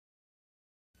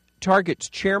Target's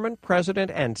chairman,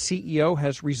 president, and CEO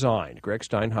has resigned. Gregg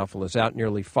Steinhafel is out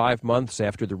nearly 5 months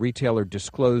after the retailer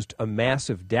disclosed a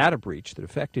massive data breach that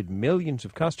affected millions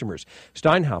of customers.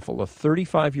 Steinhafel, a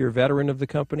 35-year veteran of the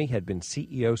company, had been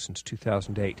CEO since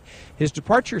 2008. His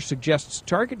departure suggests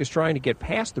Target is trying to get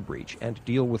past the breach and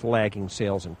deal with lagging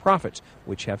sales and profits,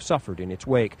 which have suffered in its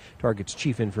wake. Target's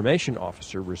chief information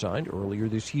officer resigned earlier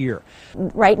this year.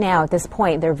 Right now, at this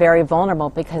point, they're very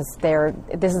vulnerable because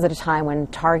this is at a time when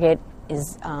Target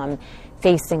is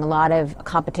facing a lot of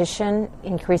competition,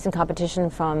 increasing competition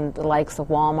from the likes of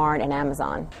Walmart and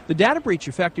Amazon. The data breach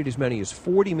affected as many as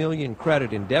 40 million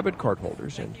credit and debit card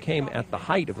holders and came at the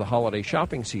height of the holiday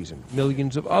shopping season.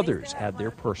 Millions of others had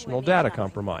their personal data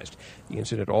compromised. The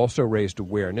incident also raised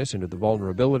awareness into the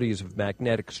vulnerabilities of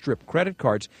magnetic strip credit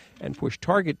cards and pushed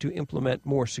Target to implement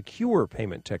more secure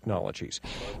payment technologies.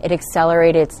 It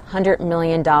accelerated its $100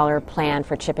 million plan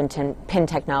for chip and PIN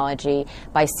technology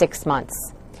by 6 months.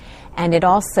 And it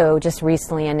also just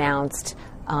recently announced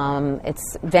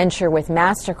its venture with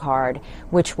MasterCard,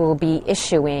 which will be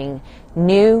issuing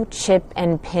new chip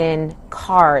and PIN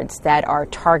cards that are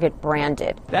Target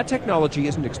branded. That technology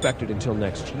isn't expected until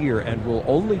next year and will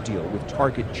only deal with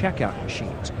Target checkout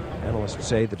machines. Analysts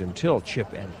say that until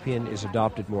chip and PIN is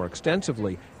adopted more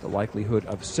extensively, the likelihood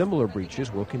of similar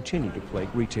breaches will continue to plague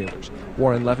retailers.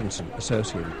 Warren Levinson,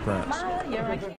 Associated Press.